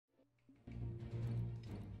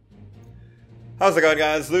How's it going,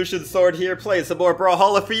 guys? Lucian Sword here, playing some more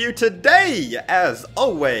Brawlhalla for you today, as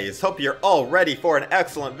always. Hope you're all ready for an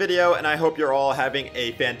excellent video, and I hope you're all having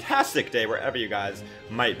a fantastic day wherever you guys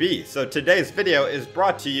might be. So today's video is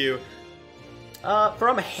brought to you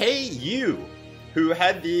from Hey You, who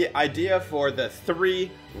had the idea for the 3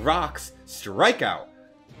 Rocks Strikeout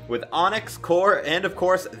with Onyx, Core, and of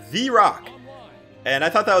course, The Rock. And I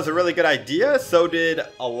thought that was a really good idea, so did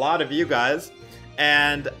a lot of you guys.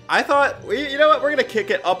 And I thought, you know what, we're going to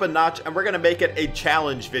kick it up a notch and we're going to make it a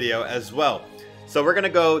challenge video as well. So we're going to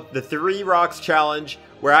go the 3 Rocks challenge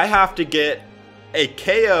where I have to get a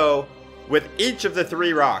KO with each of the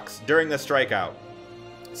 3 rocks during the strikeout.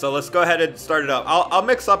 So let's go ahead and start it up. I'll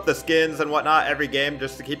mix up the skins and whatnot every game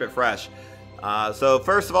just to keep it fresh. So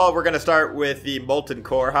first of all, we're going to start with the Molten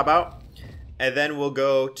Core, how about? And then we'll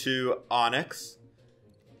go to Onyx,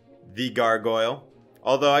 the Gargoyle.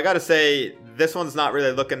 Although I gotta say, this one's not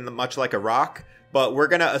really looking much like a rock, but we're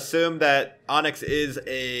gonna assume that Onyx is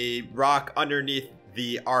a rock underneath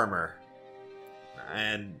the armor.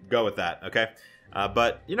 And go with that, okay?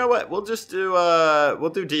 But you know what, we'll just do, we'll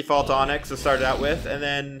do default Onyx to start it out with, and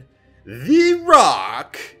then the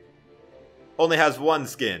Rock only has 1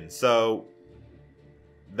 skin, so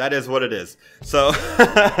that is what it is. So,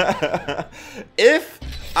 if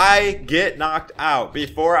I get knocked out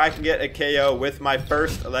before I can get a KO with my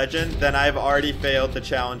first legend, then I've already failed the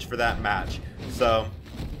challenge for that match. So,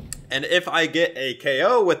 and if I get a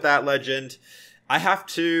KO with that legend, I have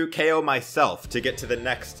to KO myself to get to the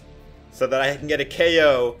next, so that I can get a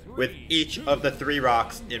KO with each of the 3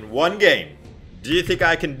 rocks in 1 game. Do you think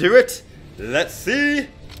I can do it? Let's see.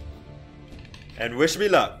 And wish me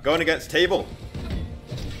luck. Going against Table.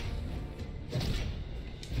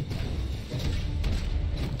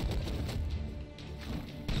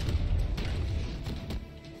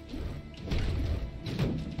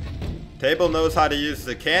 Table knows how to use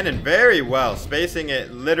the cannon very well, spacing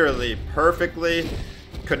it literally perfectly.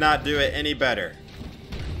 Could not do it any better.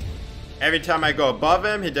 Every time I go above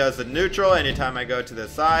him, he does a neutral. Anytime I go to the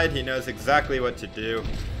side, he knows exactly what to do.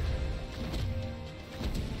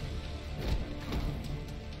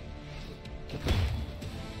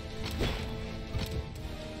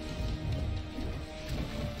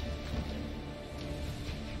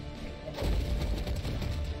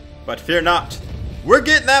 But fear not. We're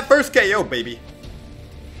getting that first KO, baby.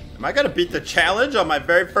 Am I gonna beat the challenge on my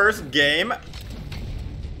very first game?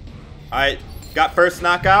 Alright, got first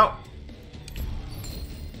knockout.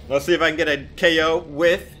 Let's see if I can get a KO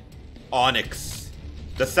with Onyx,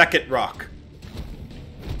 the 2nd rock.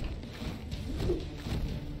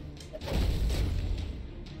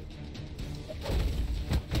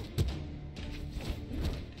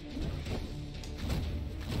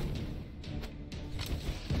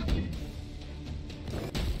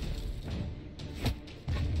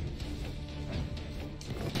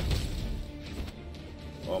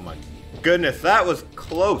 Oh my goodness, that was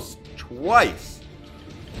close twice.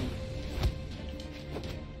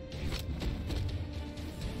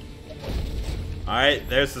 Alright,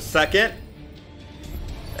 there's the 2nd.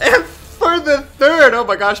 And for the 3rd, oh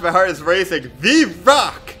my gosh, my heart is racing. The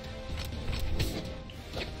Rock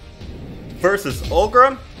versus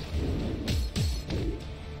Ulgrim.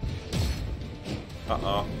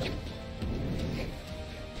 Uh-oh.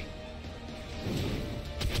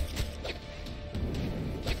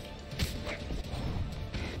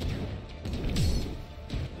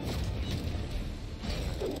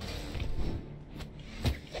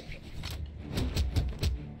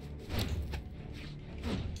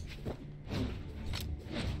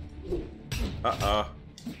 Uh-oh.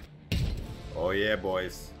 Oh yeah,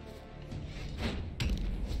 boys.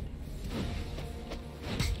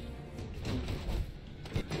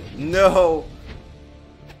 No!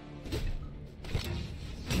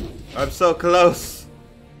 I'm so close.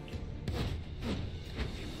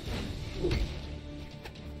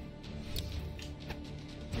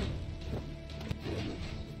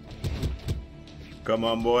 Come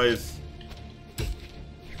on, boys.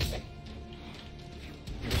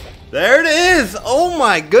 There it is! Oh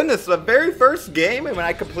my goodness, the very first game and when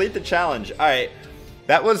I complete the challenge. Alright,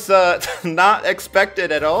 that was not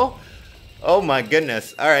expected at all. Oh my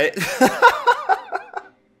goodness, alright.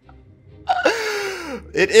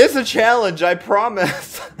 It is a challenge, I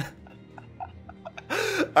promise.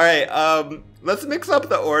 Alright, let's mix up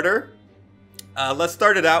the order. Let's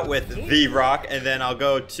start it out with The Rock, and then I'll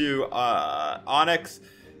go to Onyx.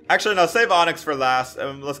 Actually, no, save Onyx for last.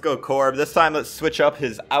 Let's go Core. This time, let's switch up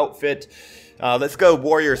his outfit. Let's go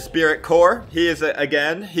Warrior Spirit Core. He is,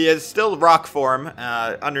 again, he is still rock form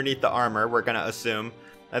underneath the armor, we're going to assume.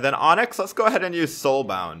 And then Onyx, let's go ahead and use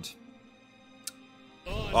Soulbound.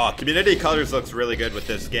 Oh, Community Colors looks really good with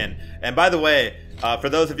this skin. And by the way, for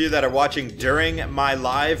those of you that are watching during my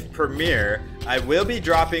live premiere, I will be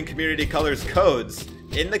dropping Community Colors codes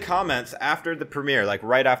in the comments after the premiere, like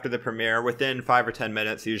right after the premiere, within 5 or 10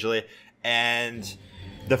 minutes usually. And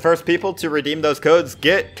the first people to redeem those codes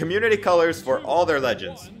get Community Colors for all their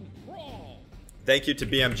legends. Thank you to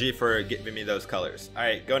BMG for giving me those colors.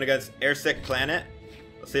 Alright, going against Airsick Planet.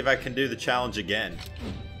 Let's see if I can do the challenge again.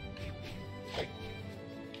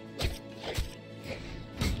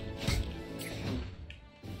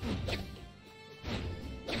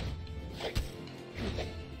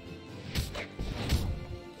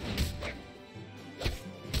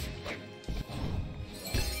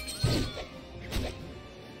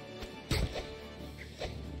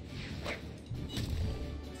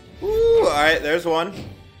 Alright, there's one.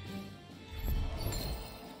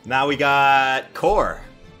 Now we got Core.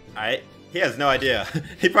 Alright, he has no idea.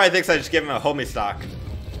 He probably thinks I just gave him a homie stock.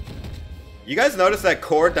 You guys notice that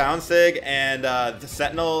Core downsig and the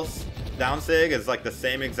Sentinel's downsig is like the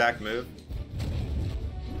same exact move?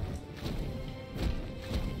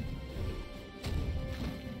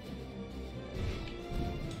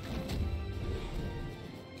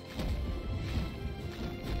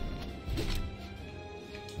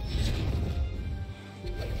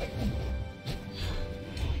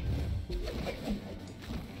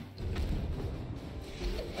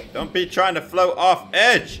 Don't be trying to float off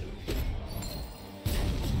edge.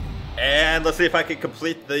 And let's see if I can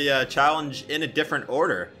complete the challenge in a different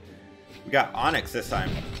order. We got Onyx this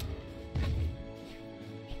time.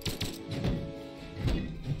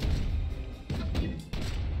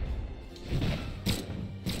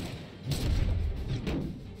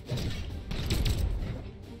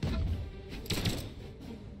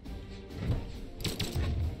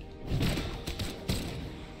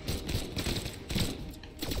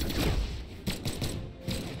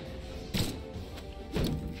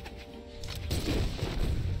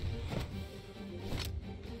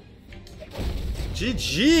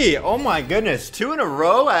 GG! Oh my goodness, 2 in a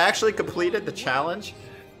row? I actually completed the challenge.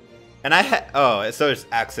 And I had... Oh, so it's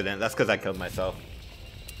accident. That's because I killed myself.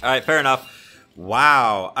 Alright, fair enough.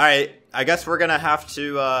 Wow. Alright, I guess we're gonna have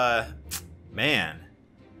to, man.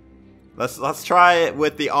 Let's try it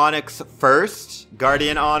with the Onyx first.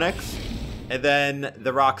 Guardian Onyx. And then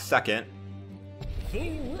the Rock second.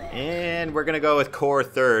 And we're gonna go with Core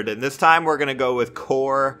third. And this time we're gonna go with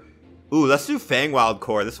Core... Ooh, let's do Fangwild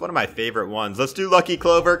Core. This is one of my favorite ones. Let's do Lucky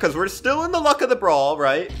Clover, because we're still in the luck of the brawl,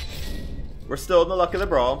 right? We're still in the luck of the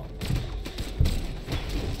brawl.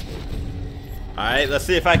 Alright, let's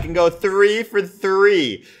see if I can go 3 for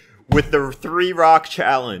 3 with the 3 rock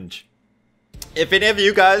challenge. If any of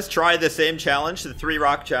you guys try the same challenge, the 3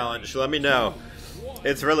 rock challenge, let me know.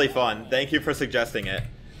 It's really fun. Thank you for suggesting it.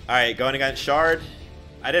 Alright, going against Shard.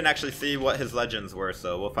 I didn't actually see what his legends were,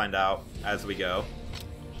 so we'll find out as we go.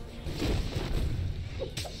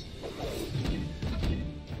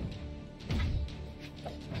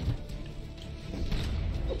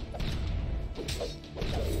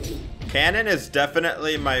 Cannon is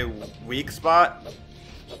definitely my weak spot.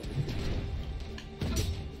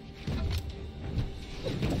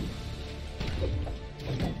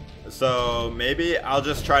 So maybe I'll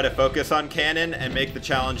just try to focus on Cannon and make the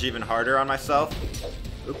challenge even harder on myself.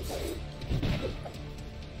 Oops.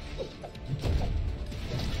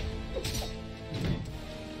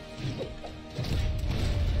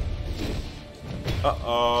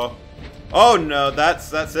 Uh-oh. Oh no,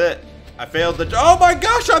 that's it. I failed the... Oh my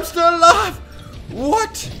gosh, I'm still alive!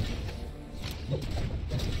 What?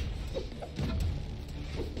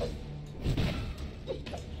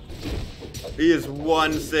 He is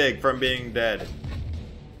 1 sig from being dead.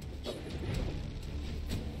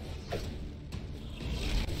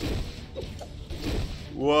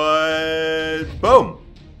 What? Boom!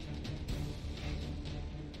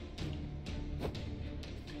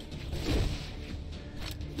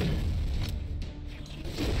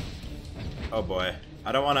 Oh boy.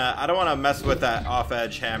 I don't wanna mess with that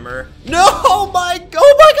off-edge hammer. No! Oh my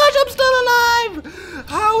gosh, I'm still alive!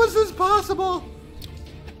 How is this possible?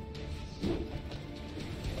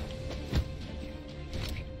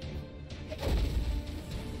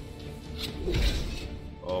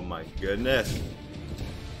 Oh my goodness.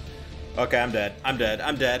 Okay, I'm dead. I'm dead.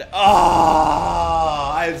 I'm dead.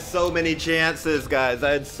 Oh, I had so many chances, guys.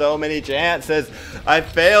 I had so many chances. I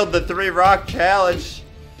failed the 3 rock challenge.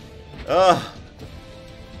 Ugh.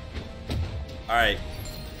 Alright.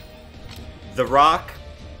 The Rock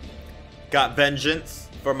got vengeance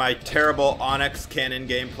for my terrible Onyx Cannon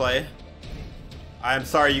gameplay. I'm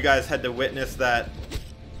sorry you guys had to witness that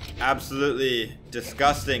absolutely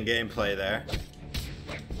disgusting gameplay there.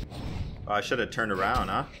 Oh, I should have turned around,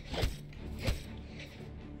 huh?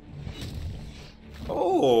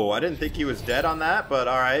 Oh, I didn't think he was dead on that, but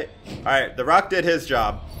alright. Alright, the Rock did his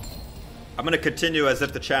job. I'm gonna continue as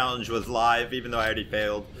if the challenge was live, even though I already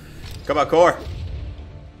failed. Come on, Core.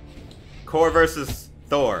 Core versus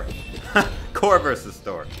Thor. Core versus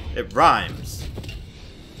Thor. It rhymes.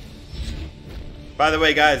 By the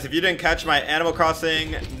way, guys, if you didn't catch my Animal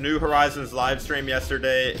Crossing New Horizons live stream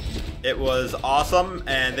yesterday, it was awesome,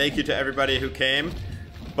 and thank you to everybody who came.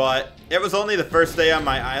 But it was only the first day on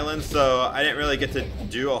my island, so I didn't really get to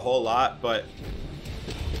do a whole lot, but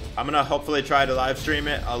I'm gonna hopefully try to live stream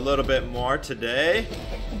it a little bit more today.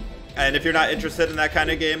 And if you're not interested in that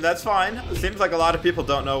kind of game, that's fine. It seems like a lot of people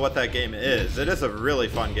don't know what that game is. It is a really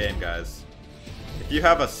fun game, guys. If you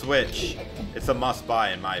have a Switch, it's a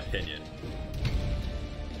must-buy in my opinion.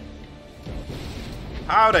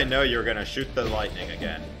 How'd I know you were gonna shoot the lightning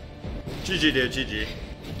again? GG, dude, GG.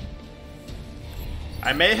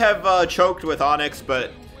 I may have choked with Onyx,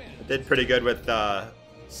 but I did pretty good with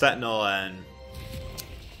Sentinel and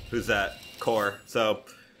who's that? Core. So,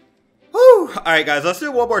 whew! Alright guys, let's do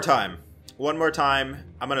it one more time. One more time.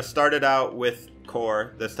 I'm gonna start it out with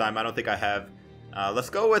Core this time. I don't think I have. Let's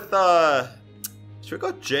go with, should we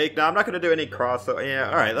go Jake? No, I'm not gonna do any cross, so yeah,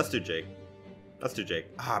 alright, let's do Jake. Let's do Jake.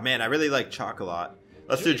 Ah, man, I really like Chocolat.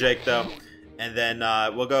 Let's do Jake, though. And then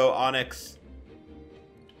we'll go Onyx.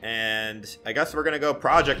 And I guess we're gonna go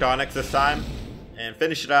Project Onyx this time. And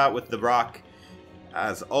finish it out with the Rock.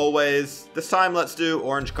 As always. This time, let's do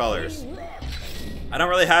orange colors. I don't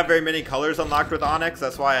really have very many colors unlocked with Onyx.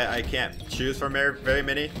 That's why I can't choose from very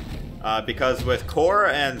many. Because with Core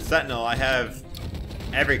and Sentinel, I have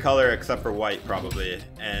every color except for white, probably.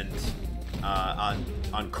 And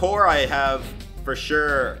on Core, I have for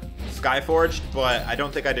sure Skyforged, but I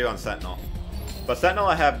don't think I do on Sentinel. But Sentinel,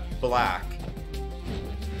 I have black.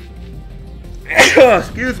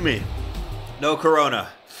 Excuse me. No Corona.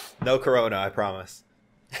 No Corona, I promise.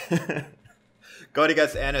 Going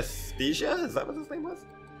against Anesthesia? Is that what his name was?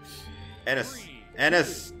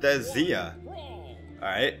 Anesthesia.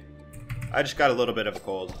 Alright. I just got a little bit of a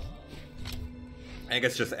cold. I think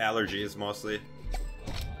it's just allergies, mostly.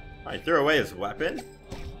 Oh, he threw away his weapon?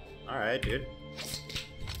 Alright, dude.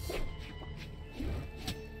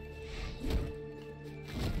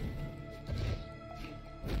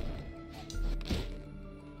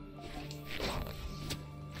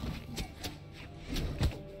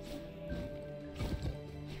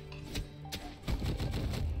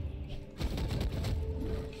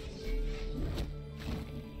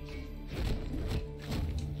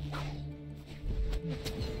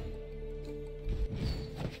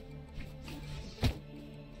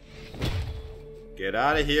 Get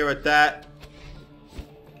out of here with that.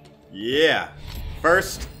 Yeah.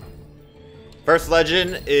 First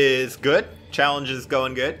legend is good. Challenge is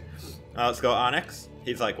going good. Let's go Onyx.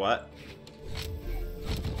 He's like, what?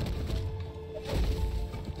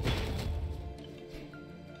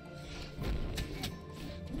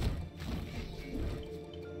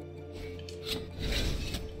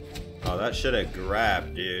 Oh, that should have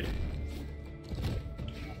grabbed, dude.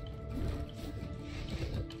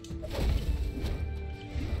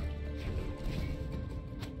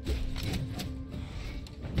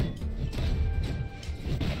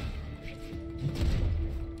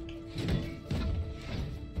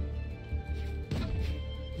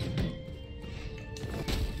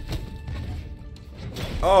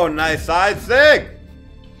 Oh, nice side sig!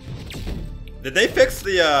 Did they fix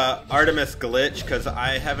the Artemis glitch? Because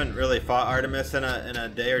I haven't really fought Artemis in a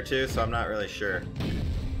day or two, so I'm not really sure.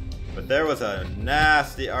 But there was a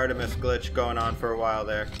nasty Artemis glitch going on for a while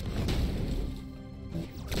there.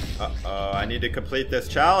 Uh-oh, I need to complete this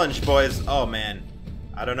challenge, boys. Oh, man.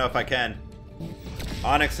 I don't know if I can.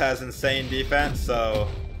 Onyx has insane defense, so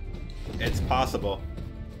it's possible.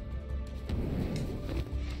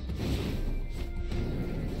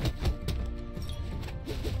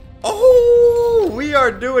 Oh, we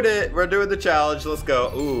are doing it. We're doing the challenge. Let's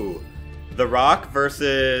go. Ooh. The Rock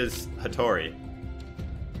versus Hattori.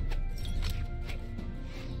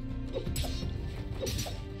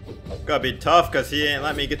 Gotta be tough because he ain't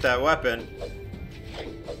let me get that weapon.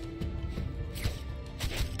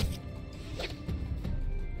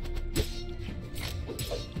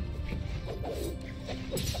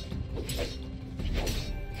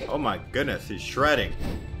 Oh my goodness, he's shredding.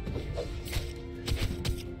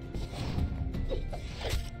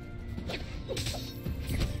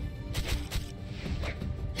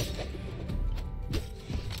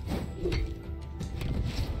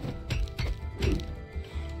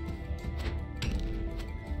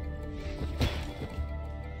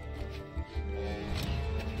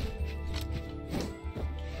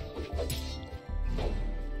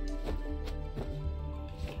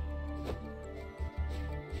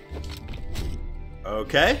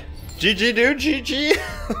 Okay. GG, dude. GG.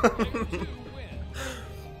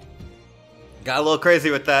 Got a little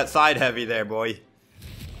crazy with that side heavy there, boy.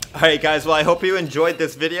 Alright guys, well I hope you enjoyed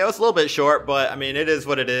this video. It's a little bit short, but I mean it is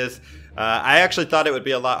what it is. I actually thought it would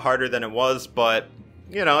be a lot harder than it was, but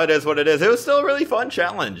you know, it is what it is. It was still a really fun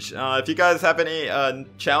challenge. If you guys have any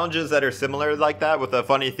challenges that are similar like that with a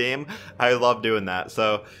funny theme, I love doing that.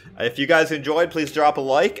 So if you guys enjoyed, please drop a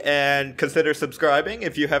like and consider subscribing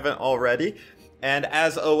if you haven't already. And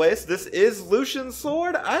as always, this is Lucian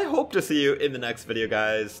Sword. I hope to see you in the next video,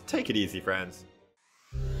 guys. Take it easy, friends.